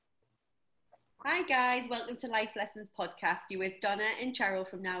Hi guys, welcome to Life Lessons Podcast. You're with Donna and Cheryl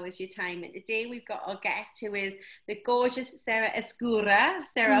from Now Is Your Time. And today we've got our guest who is the gorgeous Sarah Escura.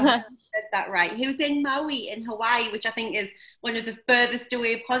 Sarah, I hope I said that right. Who's in Maui in Hawaii, which I think is one of the furthest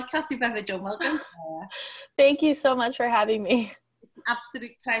away podcasts we've ever done. Welcome, Sarah. Thank you so much for having me. It's an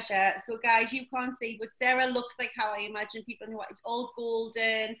absolute pleasure. So guys, you can't see, but Sarah looks like how I imagine people in Hawaii, all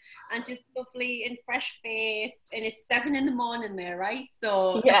golden and just lovely and fresh faced. And it's 7 a.m. there, right?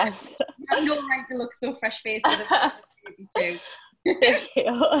 So Yes. you have no right to look so fresh faced with a baby too. Thank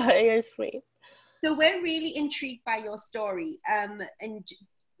you. You're sweet. So we're really intrigued by your story, and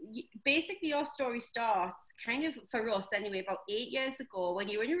basically your story starts kind of for us anyway about 8 years ago when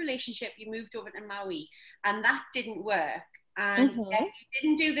you were in a relationship. You moved over to Maui, and that didn't work. And Mm-hmm. you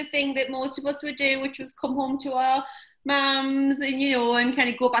didn't do the thing that most of us would do, which was come home to our mums and kind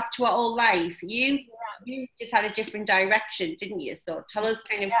of go back to our old life. You just had a different direction, didn't you? So tell us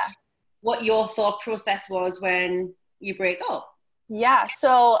kind of what your thought process was when you break up. Yeah.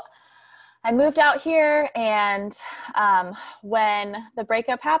 So I moved out here, and when the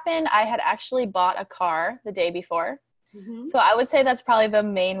breakup happened, I had actually bought a car the day before. Mm-hmm. So I would say that's probably the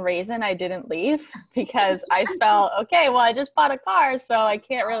main reason I didn't leave, because I felt, okay, well, I just bought a car, so I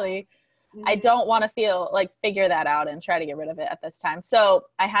can't really, I don't want to figure that out and try to get rid of it at this time. So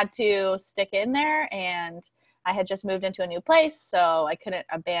I had to stick in there, and I had just moved into a new place, so I couldn't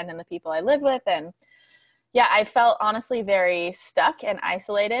abandon the people I live with. And yeah, I felt honestly very stuck and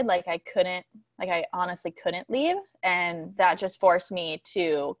isolated. I honestly couldn't leave. And that just forced me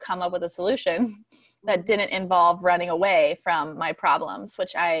to come up with a solution that didn't involve running away from my problems,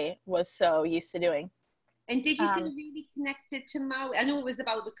 which I was so used to doing. And did you feel really connected to Maui? I know it was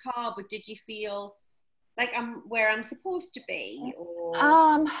about the car, but did you feel like I'm where I'm supposed to be? Or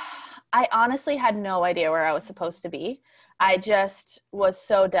I honestly had no idea where I was supposed to be. I just was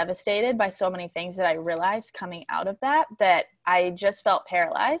so devastated by so many things that I realized coming out of that I just felt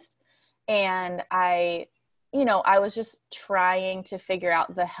paralyzed. And I was just trying to figure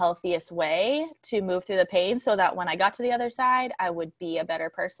out the healthiest way to move through the pain so that when I got to the other side, I would be a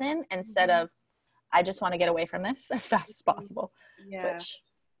better person instead of, I just want to get away from this as fast as possible. Yeah.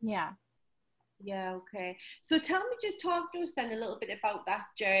 Yeah, okay. So just talk to us then a little bit about that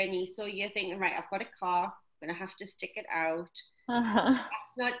journey. So you're thinking, right, I've got a car, I'm going to have to stick it out. Uh-huh.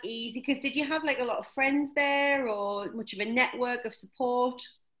 That's not easy, because did you have like a lot of friends there or much of a network of support?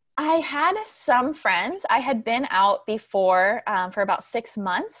 I had some friends. I had been out before for about 6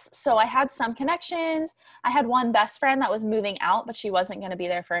 months. So I had some connections. I had one best friend that was moving out, but she wasn't going to be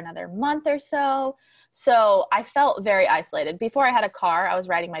there for another month or so. So I felt very isolated. Before I had a car, I was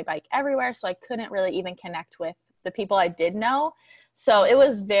riding my bike everywhere. So I couldn't really even connect with the people I did know. So it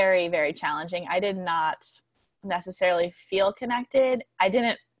was very, very challenging. I did not necessarily feel connected.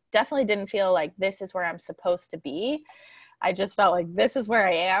 Definitely didn't feel like this is where I'm supposed to be. I just felt like this is where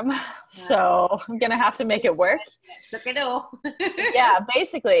I am. So I'm going to have to make it work. Suck it up. Yeah,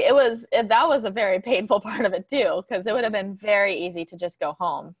 basically that was a very painful part of it too, because it would have been very easy to just go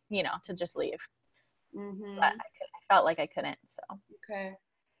home, to just leave. Mm-hmm. But I felt like I couldn't. So. Okay.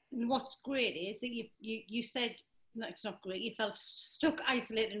 And what's great is that you said, no, it's not great. You felt stuck,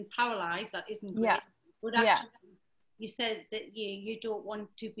 isolated, and paralyzed. That isn't great. Yeah. But actually, you said that you don't want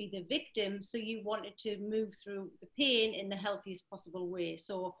to be the victim, so you wanted to move through the pain in the healthiest possible way.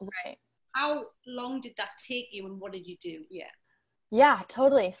 So right. How long did that take you, and what did you do? Yeah,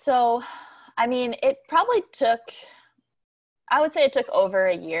 totally. So, I mean, I would say it took over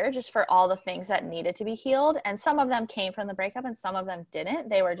a year just for all the things that needed to be healed. And some of them came from the breakup and some of them didn't.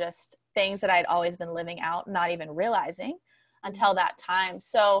 They were just things that I'd always been living out, not even realizing until that time.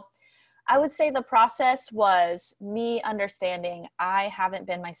 So I would say the process was me understanding I haven't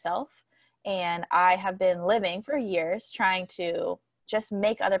been myself, and I have been living for years trying to just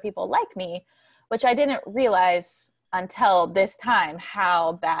make other people like me, which I didn't realize until this time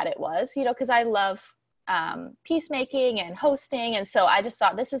how bad it was, because I love peacemaking and hosting. And so I just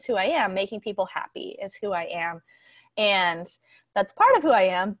thought, this is who I am. Making people happy is who I am. And that's part of who I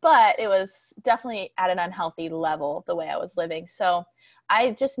am, but it was definitely at an unhealthy level the way I was living. So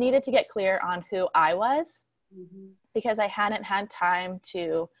I just needed to get clear on who I was, because I hadn't had time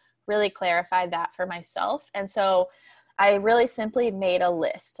to really clarify that for myself. And so I really simply made a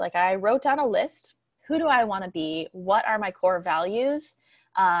list. Like, I wrote down a list. Who do I want to be? What are my core values?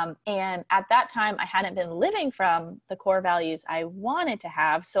 And at that time, I hadn't been living from the core values I wanted to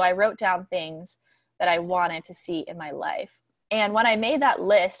have. So I wrote down things that I wanted to see in my life. And when I made that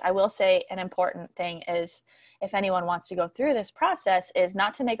list, I will say an important thing is, if anyone wants to go through this process, is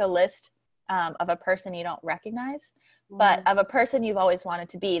not to make a list of a person you don't recognize. but of a person you've always wanted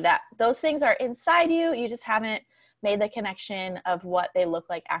to be. That those things are inside you. You just haven't made the connection of what they look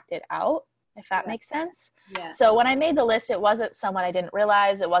like acted out, if that makes sense. Yeah. So when I made the list, it wasn't someone I didn't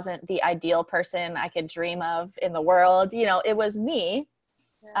realize. It wasn't the ideal person I could dream of in the world. You know, it was me.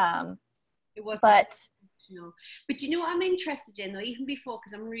 Yeah. It wasn't. But you know what I'm interested in, though, even before,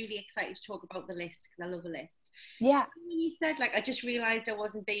 because I'm really excited to talk about the list, because I love a list. Yeah. When you said, like, I just realized I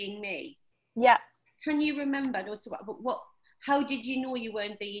wasn't being me. Yeah. Can you remember, how did you know you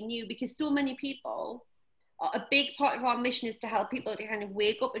weren't being you? Because so many people, a big part of our mission is to help people to kind of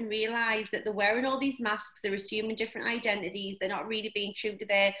wake up and realize that they're wearing all these masks, they're assuming different identities, they're not really being true to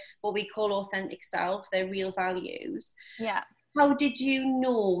their, what we call authentic self, their real values. Yeah. How did you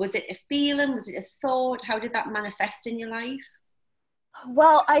know? Was it a feeling? Was it a thought? How did that manifest in your life?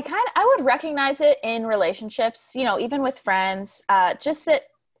 Well, I would recognize it in relationships, you know, even with friends, just that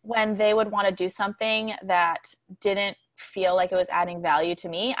when they would want to do something that didn't feel like it was adding value to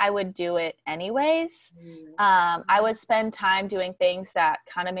me, I would do it anyways. I would spend time doing things that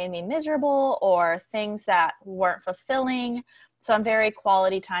kind of made me miserable or things that weren't fulfilling. So I'm very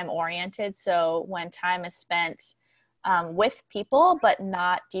quality time oriented. So when time is spent with people, but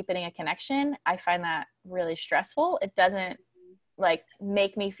not deepening a connection, I find that really stressful. It doesn't like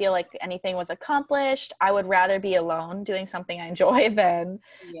make me feel like anything was accomplished. I would rather be alone doing something I enjoy than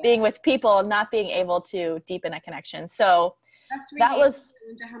being with people and not being able to deepen a connection. So that's really, that was, I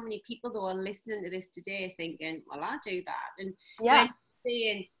wonder how many people though are listening to this today thinking, well, I do that. And yeah, when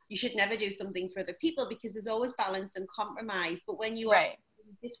saying you should never do something for other people, because there's always balance and compromise. But when you are right,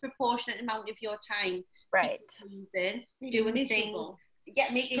 disproportionate amount of your time right, doing things,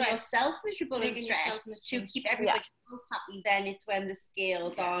 making yourself miserable and stressed to keep everybody else happy, then it's when the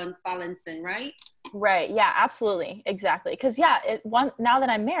scales aren't balancing, right? Right. Yeah, absolutely. Exactly. Because now that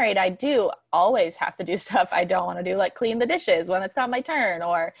I'm married, I do always have to do stuff I don't want to do, like clean the dishes when it's not my turn,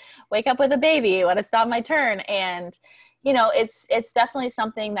 or wake up with a baby when it's not my turn. And, you know, it's definitely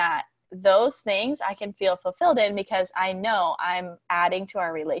something that those things I can feel fulfilled in, because I know I'm adding to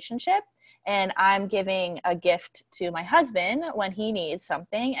our relationship. And I'm giving a gift to my husband when he needs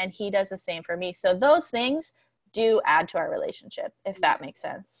something, and he does the same for me. So those things do add to our relationship, if that makes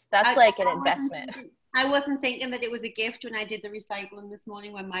sense. That's like an investment. I wasn't thinking that it was a gift when I did the recycling this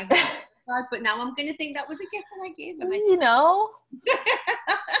morning when my husband died, but now I'm going to think that was a gift that I gave him. You know?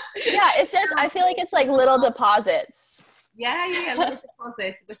 Yeah, it's just, I feel like it's like little deposits. Yeah, little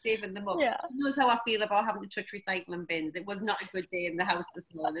deposits. We're saving them up. Yeah. Who knows how I feel about having to touch recycling bins? It was not a good day in the house this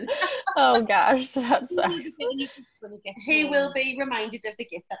morning. Oh gosh, that sucks. He will be reminded of the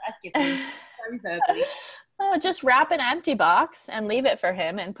gift that I've given him, very verbally. Oh, just wrap an empty box and leave it for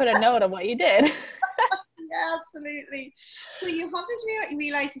him and put a note of what you did. Yeah, absolutely. So you have this you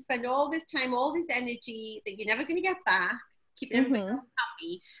realize you spend all this time, all this energy that you're never going to get back, keeping everybody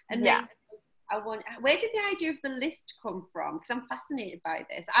happy, and then where did the idea of the list come from? Because I'm fascinated by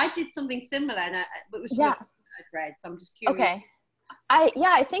this. I did something similar, and it was I'd read, so I'm just curious. Okay.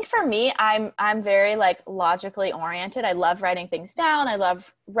 I think for me, I'm very like logically oriented. I love writing things down. I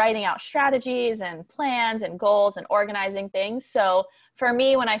love writing out strategies and plans and goals and organizing things. So for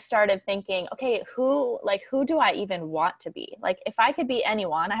me, when I started thinking, okay, who do I even want to be? Like if I could be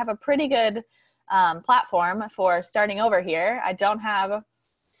anyone, I have a pretty good platform for starting over here. I don't have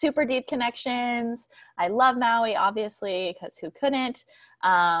super deep connections. I love Maui, obviously, because who couldn't?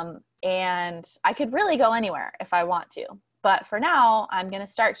 And I could really go anywhere if I want to. But for now, I'm going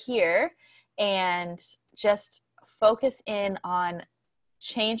to start here and just focus in on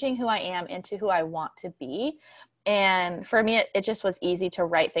changing who I am into who I want to be. And for me, it just was easy to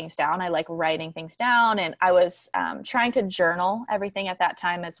write things down. I like writing things down, and I was trying to journal everything at that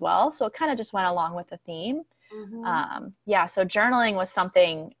time as well. So it kind of just went along with the theme. So journaling was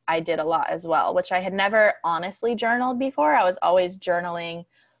something I did a lot as well, which I had never honestly journaled before. I was always journaling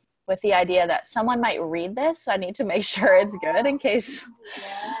with the idea that someone might read this. So I need to make sure it's good in case.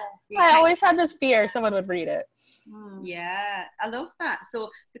 I always had this fear someone would read it. Yeah, I love that. So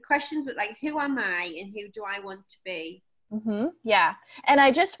the questions were like, who am I and who do I want to be? Yeah. And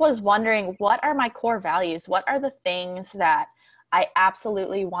I just was wondering, what are my core values? What are the things that I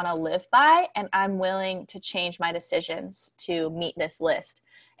absolutely want to live by, and I'm willing to change my decisions to meet this list?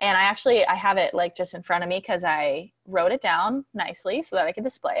 And I have it like just in front of me because I wrote it down nicely so that I could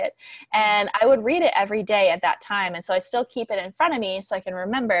display it. And I would read it every day at that time. And so I still keep it in front of me so I can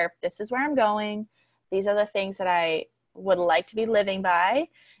remember, this is where I'm going. These are the things that I would like to be living by.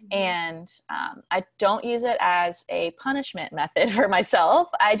 And I don't use it as a punishment method for myself.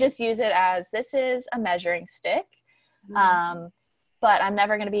 I just use it as, this is a measuring stick. but I'm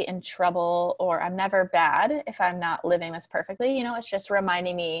never going to be in trouble, or I'm never bad if I'm not living this perfectly. You know, it's just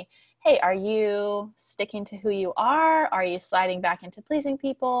reminding me, hey, are you sticking to who you are? Are you sliding back into pleasing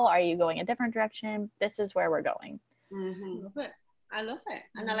people? Are you going a different direction? This is where we're going. Mm-hmm. Love it. I love it.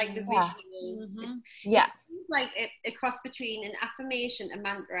 And I like the Yeah. visual. Mm-hmm. It's like a cross between an affirmation, a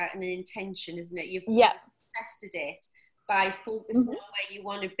mantra, and an intention, isn't it? You've tested it by focusing on where you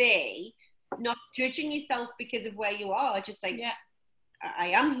want to be, not judging yourself because of where you are, just like, I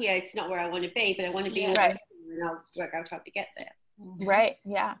am here, it's not where I want to be, but I want to be over here, and I'll work out how to get there. Right,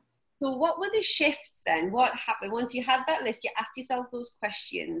 yeah. So what were the shifts then? What happened? Once you had that list, you asked yourself those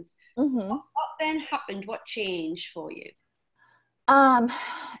questions. What then happened? What changed for you?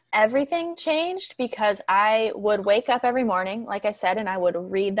 Everything changed because I would wake up every morning, like I said, and I would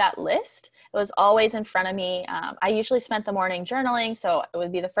read that list. It was always in front of me. I usually spent the morning journaling, so it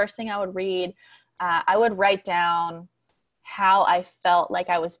would be the first thing I would read. I would write down how I felt like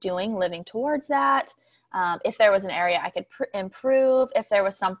I was doing, living towards that. If there was an area I could improve, if there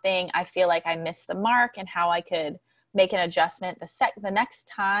was something I feel like I missed the mark, and how I could make an adjustment the next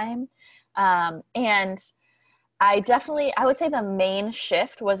time. And I would say the main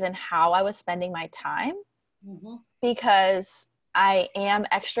shift was in how I was spending my time, because I am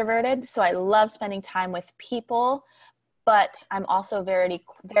extroverted. So I love spending time with people, but I'm also very,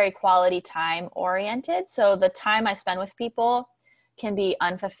 very quality time oriented. So the time I spend with people can be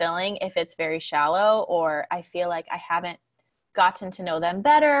unfulfilling if it's very shallow, or I feel like I haven't gotten to know them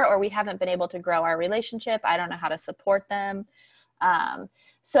better, or we haven't been able to grow our relationship. I don't know how to support them.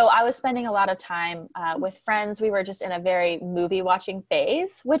 So I was spending a lot of time with friends. We were just in a very movie watching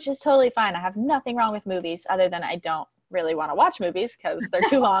phase, which is totally fine. I have nothing wrong with movies, other than I don't really want to watch movies because they're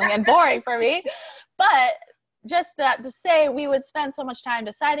too long and boring for me. But just that to say, we would spend so much time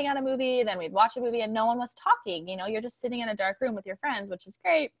deciding on a movie, then we'd watch a movie and no one was talking. You know, you're just sitting in a dark room with your friends, which is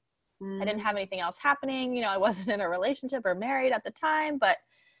great. I didn't have anything else happening. You know, I wasn't in a relationship or married at the time, but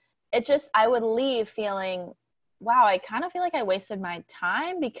I would leave feeling, wow, I kind of feel like I wasted my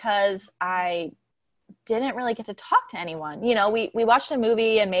time because I didn't really get to talk to anyone. You know, we watched a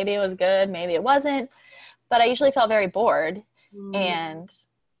movie and maybe it was good, maybe it wasn't, but I usually felt very bored. And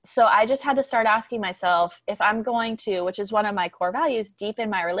so I just had to start asking myself, if I'm going to, which is one of my core values,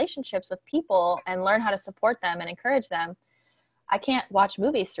 deepen my relationships with people and learn how to support them and encourage them, I can't watch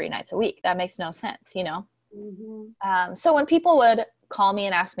movies 3 nights a week. That makes no sense, you know? So when people would call me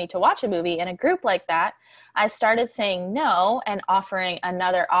and ask me to watch a movie in a group like that, I started saying no and offering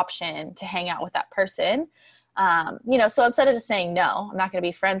another option to hang out with that person. You know, so instead of just saying, no, I'm not going to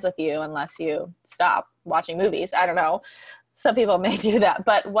be friends with you unless you stop watching movies. I don't know. Some people may do that.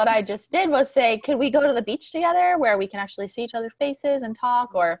 But what I just did was say, could we go to the beach together where we can actually see each other's faces and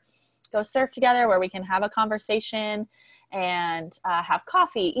talk, or go surf together where we can have a conversation and have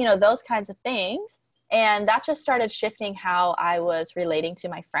coffee, you know, those kinds of things. And that just started shifting how I was relating to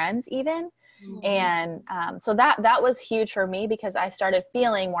my friends even. And so that was huge for me, because I started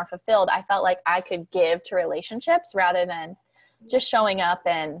feeling more fulfilled. I felt like I could give to relationships rather than just showing up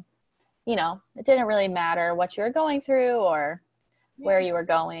and, you know, it didn't really matter what you were going through or where you were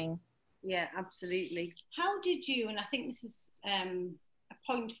going. Yeah, absolutely. How did you, and I think this is a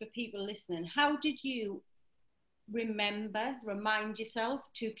point for people listening, how did you remind yourself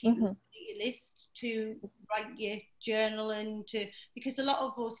to keep your list, to write your journal, and because a lot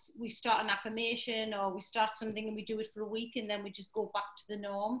of us, we start an affirmation or we start something and we do it for a week and then we just go back to the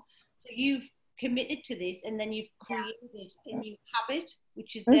norm. So you've committed to this, and then you've created a new habit,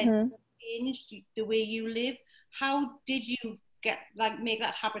 which is then changed the way you live. How did you make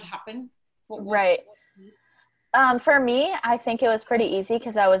that habit happen? For me, I think it was pretty easy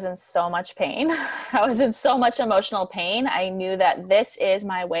because I was in so much pain. I was in so much emotional pain. I knew that this is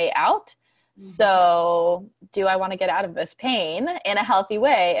my way out. So do I want to get out of this pain in a healthy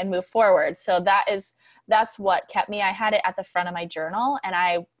way and move forward? So that's what kept me. I had it at the front of my journal, and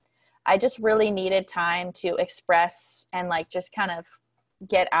I just really needed time to express and like just kind of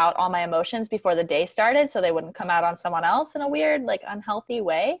get out all my emotions before the day started, so they wouldn't come out on someone else in a weird, like unhealthy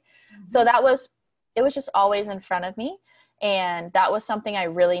way. So it was just always in front of me. And that was something I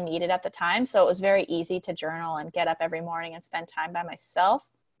really needed at the time. So it was very easy to journal and get up every morning and spend time by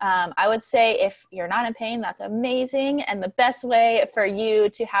myself. I would say if you're not in pain, that's amazing. And the best way for you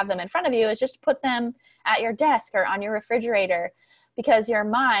to have them in front of you is just put them at your desk or on your refrigerator, because your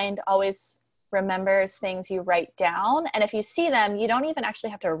mind always remembers things you write down. And if you see them, you don't even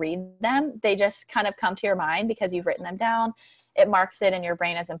actually have to read them. They just kind of come to your mind because you've written them down. It marks it in your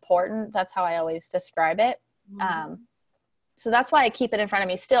brain as important. That's how I always describe it. So that's why I keep it in front of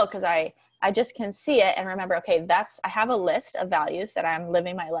me still, because I I just can see it and remember, okay, I have a list of values that I'm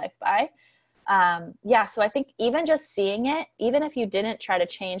living my life by. So I think even just seeing it, even if you didn't try to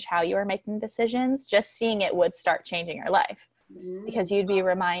change how you were making decisions, just seeing it would start changing your life, because you'd be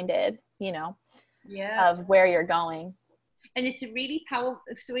reminded, of where you're going. And it's a really powerful,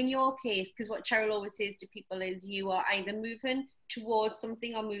 so in your case, because what Cheryl always says to people is you are either moving towards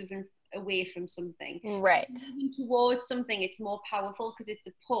something or moving away from something. Right. Moving towards something, it's more powerful because it's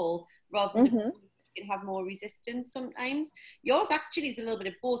a pull rather than you can have more resistance sometimes. Yours actually is a little bit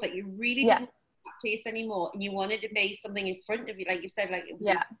of both, that you really didn't want that place anymore and you wanted to be something in front of you, like you said, like it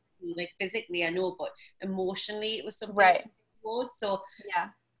was like physically, I know, but emotionally it was something towards. So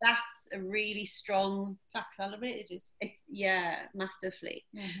that's a really strong, it's accelerated. It's massively.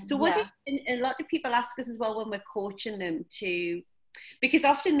 So what did, and a lot of people ask us as well when we're coaching them to, because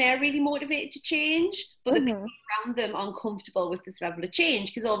often they're really motivated to change, but the people around them are uncomfortable with this level of change,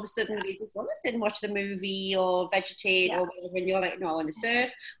 because all of a sudden they just want to sit and watch the movie or vegetate or whatever, and you're like, no, I want to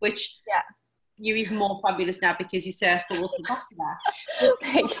surf, which you're even more fabulous now because you surf, but we'll come back to that.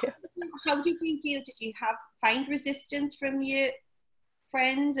 Thank you. How did you deal? Did you find resistance from your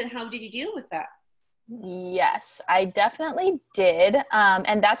friends, and how did you deal with that? Yes, I definitely did.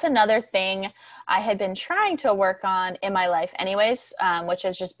 And that's another thing I had been trying to work on in my life anyways, which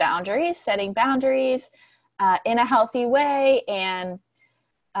is just boundaries, setting boundaries in a healthy way, and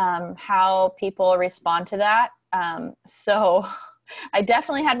how people respond to that. So I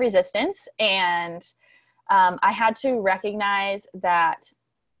definitely had resistance, and I had to recognize that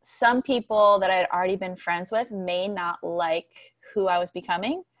some people that I had already been friends with may not like who I was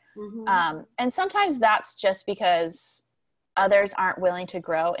becoming. And sometimes that's just because others aren't willing to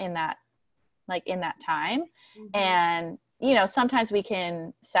grow in that time. And, sometimes we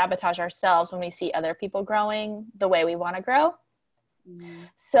can sabotage ourselves when we see other people growing the way we want to grow.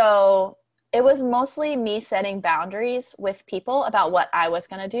 So it was mostly me setting boundaries with people about what I was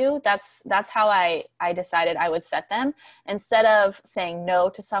going to do. That's how I decided I would set them. Instead of saying no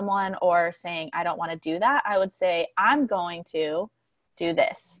to someone or saying, I don't want to do that, I would say, I'm going to do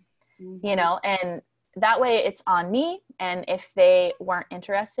this, and that way it's on me. And if they weren't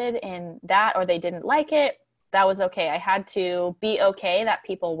interested in that, or they didn't like it, that was okay. I had to be okay that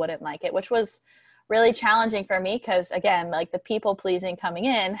people wouldn't like it, which was really challenging for me. Cause again, like the people pleasing coming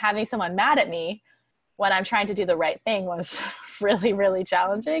in, having someone mad at me when I'm trying to do the right thing was really, really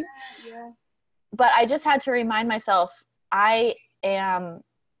challenging. But I just had to remind myself, I am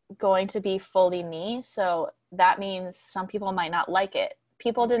going to be fully me. So that means some people might not like it.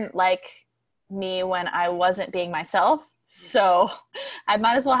 People didn't like me when I wasn't being myself. So I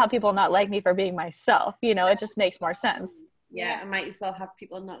might as well have people not like me for being myself. It just makes more sense. I might as well have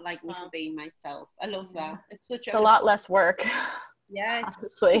people not like me for being myself. I love that. It's a lot less work.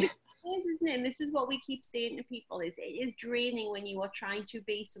 Honestly. It is, isn't it? And this is what we keep saying to people, is it is draining when you are trying to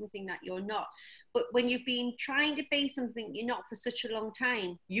be something that you're not. But when you've been trying to be something you're not for such a long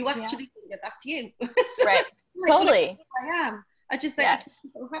time, you actually think that that's you. Right. Totally. I am. I just say, I'm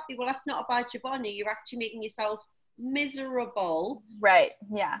so happy. Well, that's not about Giovanna. You're actually making yourself miserable. Right.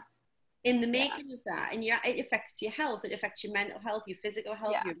 Yeah. In the making of that. And it affects your health. It affects your mental health, your physical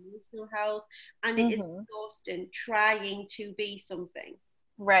health, your emotional health. And it is exhausting trying to be something.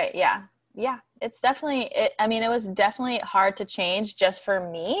 Right. Yeah. Yeah. It's definitely, it was definitely hard to change just for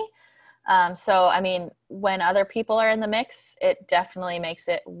me. So, when other people are in the mix, it definitely makes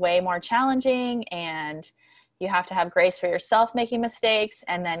it way more challenging, and you have to have grace for yourself making mistakes,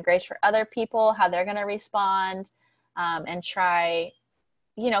 and then grace for other people, how they're going to respond, and try,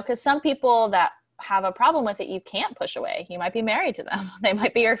 because some people that have a problem with it, you can't push away. You might be married to them. They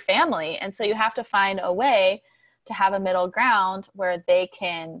might be your family. And so you have to find a way to have a middle ground where they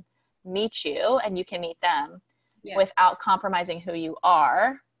can meet you and you can meet them without compromising who you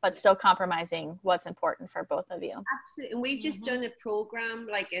are, but still compromising what's important for both of you. Absolutely. And we've just done a program,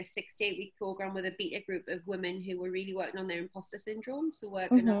 like a 6 to 8 week program with a beta group of women who were really working on their imposter syndrome. So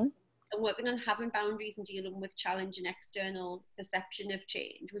working on having boundaries and dealing with challenge and external perception of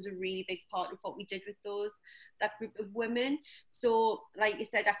change was a really big part of what we did with that group of women. So like you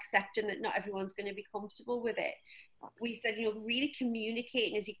said, accepting that not everyone's going to be comfortable with it. We said, really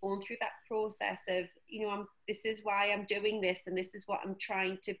communicating as you're going through that process of, this is why I'm doing this, and this is what I'm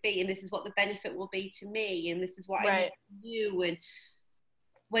trying to be, and this is what the benefit will be to me, and this is what I need from you. And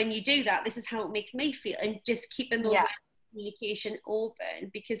when you do that, this is how it makes me feel, and just keeping those communication open,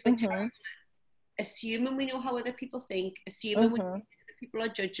 because we're assuming we know how other people think, assuming other people are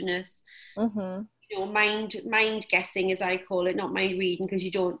judging us, mind guessing, as I call it, not mind reading, because you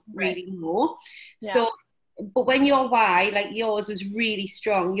don't really know. So but when your why, like yours, was really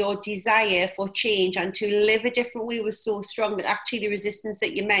strong, your desire for change and to live a different way was so strong that actually the resistance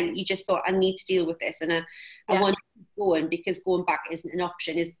that you meant, you just thought, I need to deal with this, and I want to keep going, because going back isn't an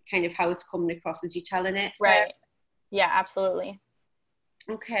option, is kind of how it's coming across as you're telling it. So. Right. Yeah, absolutely.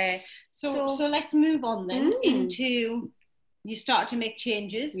 Okay. So let's move on then into, you start to make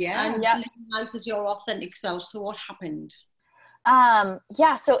changes and living life as your authentic self. So what happened?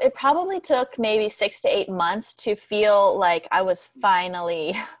 So it probably took maybe 6 to 8 months to feel like I was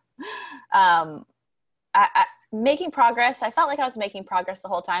finally making progress. I felt like I was making progress the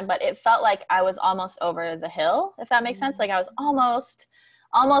whole time, but it felt like I was almost over the hill, if that makes sense. Like I was almost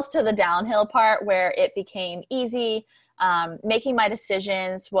to the downhill part where it became easy. Making my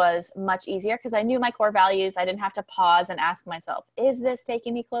decisions was much easier because I knew my core values. I didn't have to pause and ask myself, is this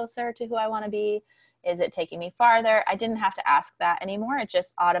taking me closer to who I want to be? Is it taking me farther? I didn't have to ask that anymore. It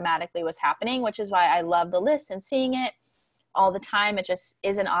just automatically was happening, which is why I love the list and seeing it all the time. It just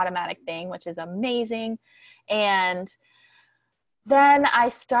is an automatic thing, which is amazing. And then I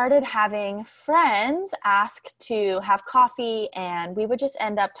started having friends ask to have coffee, and we would just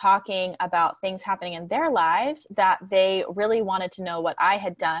end up talking about things happening in their lives that they really wanted to know what I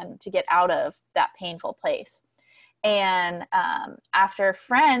had done to get out of that painful place. And after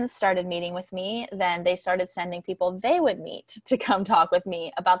friends started meeting with me, then they started sending people they would meet to come talk with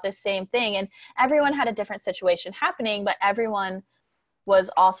me about this same thing. And everyone had a different situation happening, but everyone was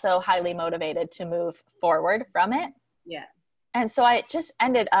also highly motivated to move forward from it. Yeah. And so I just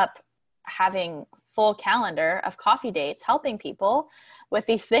ended up having full calendar of coffee dates, helping people with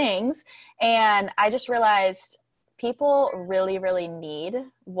these things. And I just realized people really, really need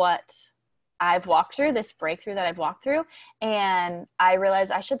what I've walked through, this breakthrough that I've walked through. And I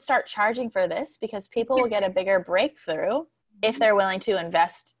realized I should start charging for this, because people will get a bigger breakthrough if they're willing to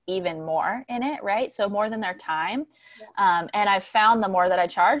invest even more in it, right? So more than their time. And I've found the more that I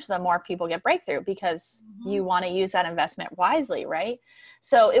charge, the more people get breakthrough, because you want to use that investment wisely, right?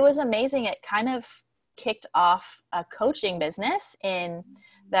 So it was amazing. It kind of kicked off a coaching business in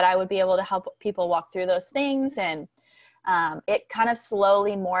that I would be able to help people walk through those things. And it kind of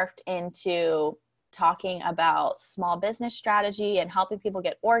slowly morphed into talking about small business strategy and helping people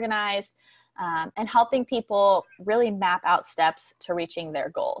get organized, and helping people really map out steps to reaching their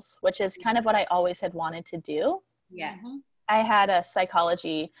goals, which is kind of what I always had wanted to do. Yeah. I had a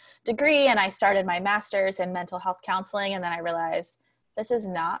psychology degree and I started my master's in mental health counseling. And then I realized this is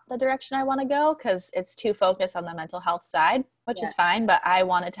not the direction I want to go, because it's too focused on the mental health side, which is fine. But I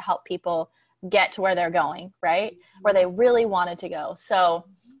wanted to help people get to where they're going, right? Where they really wanted to go. So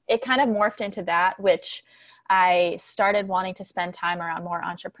it kind of morphed into that, which I started wanting to spend time around more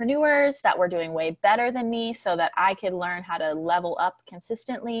entrepreneurs that were doing way better than me, so that I could learn how to level up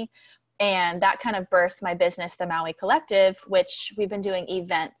consistently. And that kind of birthed my business, the Maui Collective, which we've been doing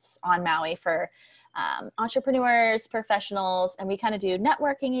events on Maui for entrepreneurs, professionals, and we kind of do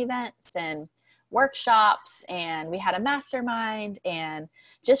networking events and workshops, and we had a mastermind, and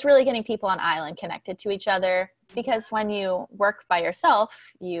just really getting people on island connected to each other, because when you work by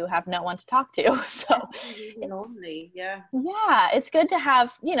yourself, you have no one to talk to. So lonely. Yeah, it's good to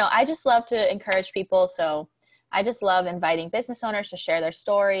have, I just love to encourage people. So I just love inviting business owners to share their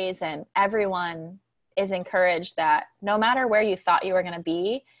stories, and everyone is encouraged that no matter where you thought you were going to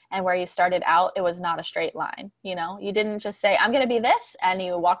be and where you started out, it was not a straight line. You didn't just say, I'm going to be this, and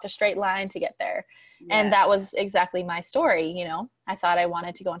you walked a straight line to get there. Yeah. And that was exactly my story. I thought I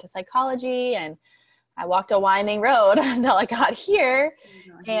wanted to go into psychology, and I walked a winding road until I got here.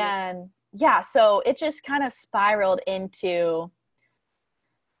 And so it just kind of spiraled into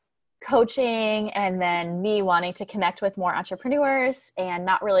coaching, and then me wanting to connect with more entrepreneurs and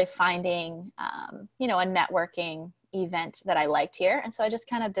not really finding, a networking event that I liked here. And so I just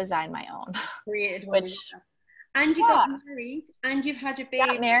kind of designed my own. Created one. And you got married, and you've had a baby.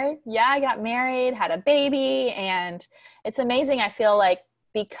 Got married. Yeah, I got married, had a baby, and it's amazing. I feel like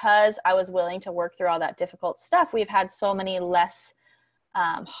because I was willing to work through all that difficult stuff, we've had so many less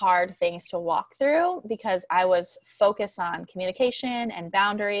hard things to walk through, because I was focused on communication and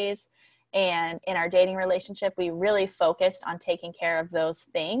boundaries. And in our dating relationship, we really focused on taking care of those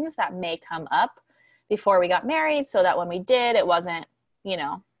things that may come up before we got married, so that when we did, it wasn't,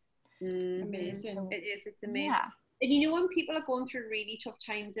 Amazing. It is. It's amazing. Yeah. And when people are going through really tough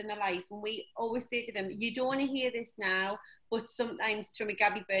times in their life, and we always say to them, you don't want to hear this now, but sometimes, from a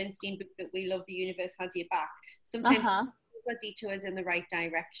Gabby Bernstein book that we love, The Universe Has Your Back, sometimes those are detours in the right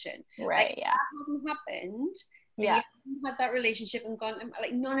direction. Right. That hadn't happened. And you hadn't had that relationship and gone,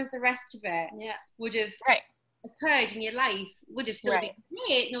 like, none of the rest of it would have occurred in your life would have still Right. been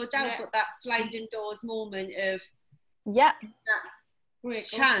great, no doubt, Yeah. but that sliding doors moment of Yeah. that Great.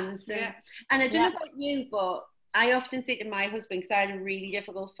 chance. Yeah. And I don't Yeah. know about you, but I often say to my husband, because I had a really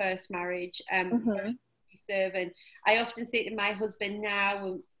difficult first marriage, Mhm. serving, I often say to my husband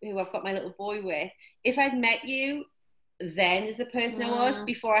now, who I've got my little boy with, if I'd met you then as the person I was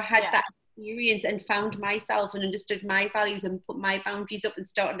before I had Yeah. that experience and found myself and understood my values and put my boundaries up and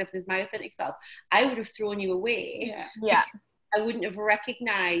started living as my authentic self, I would have thrown you away. Yeah. Yeah. I wouldn't have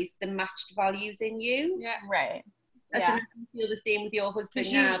recognized the matched values in you. Yeah. Right. I Yeah. don't know if you feel the same with your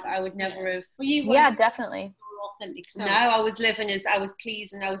husband now, but I would never have. Well, you Yeah, weren't definitely. your authentic self. No, I was living as I was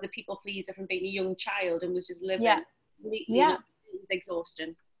pleased, and I was a people pleaser from being a young child, and was just living. Yeah. Completely, Yeah. it was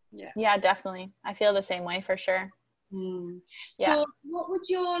exhausting. Yeah, definitely. I feel the same way for sure. Yeah. So, what would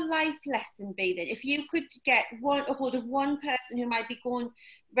your life lesson be then? If you could get a hold of one person who might be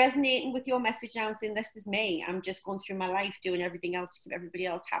resonating with your message now and saying, "This is me. I'm just going through my life doing everything else to keep everybody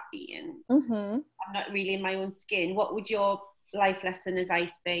else happy, and I'm not really in my own skin." What would your life lesson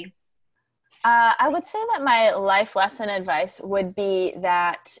advice be? I would say that my life lesson advice would be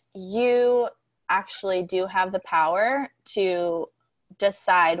that you actually do have the power to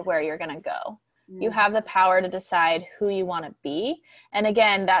decide where you're going to go. You have the power to decide who you want to be. And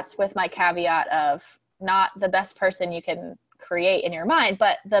again, that's with my caveat of not the best person you can create in your mind,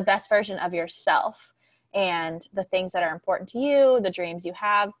 but the best version of yourself and the things that are important to you, the dreams you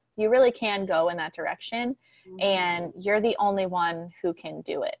have. You really can go in that direction, and you're the only one who can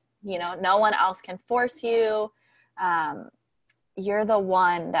do it. You know, no one else can force you. You're the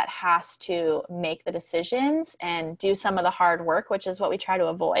one that has to make the decisions and do some of the hard work, which is what we try to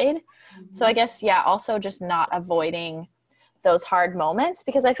avoid. So I guess, yeah, also just not avoiding those hard moments,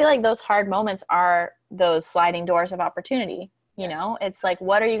 because I feel like those hard moments are those sliding doors of opportunity. You know, it's like,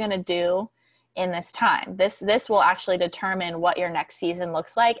 what are you going to do in this time? This will actually determine what your next season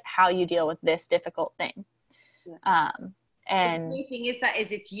looks like, how you deal with this difficult thing. And the thing is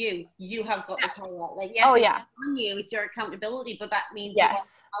it's you have got the power. Like, yes, it's on you, it's your accountability, but that means you are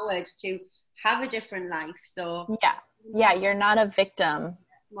empowered to have a different life. So yeah, you're not a victim.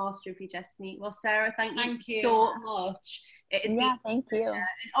 Master of your destiny. Well, Sarah, thank you so much. Thank you. And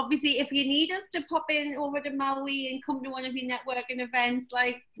obviously, if you need us to pop in over to Maui and come to one of your networking events,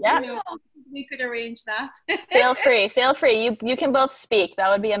 we could arrange that. feel free. You can both speak. That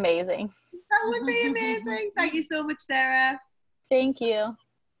would be amazing. That would be amazing. Thank you so much, Sarah. Thank you.